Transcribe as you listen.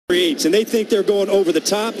creates, and they think they're going over the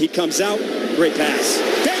top. He comes out. Great pass.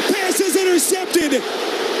 That pass is intercepted.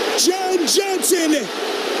 John Johnson.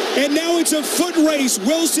 And now it's a foot race.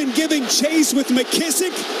 Wilson giving chase with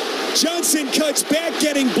McKissick. Johnson cuts back,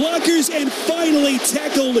 getting blockers, and finally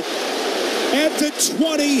tackled at the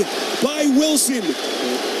 20 by Wilson.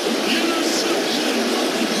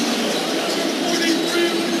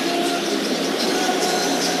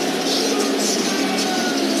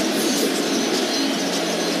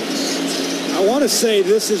 I want to say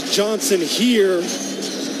this is Johnson here,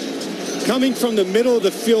 coming from the middle of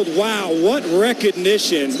the field. Wow, what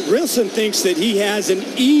recognition. Wilson thinks that he has an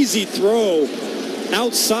easy throw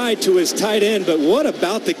outside to his tight end, but what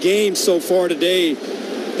about the game so far today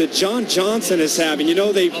that John Johnson is having? You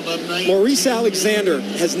know, Maurice Alexander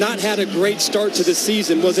has not had a great start to the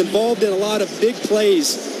season, was involved in a lot of big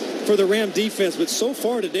plays for the Ram defense, but so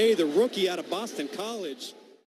far today, the rookie out of Boston College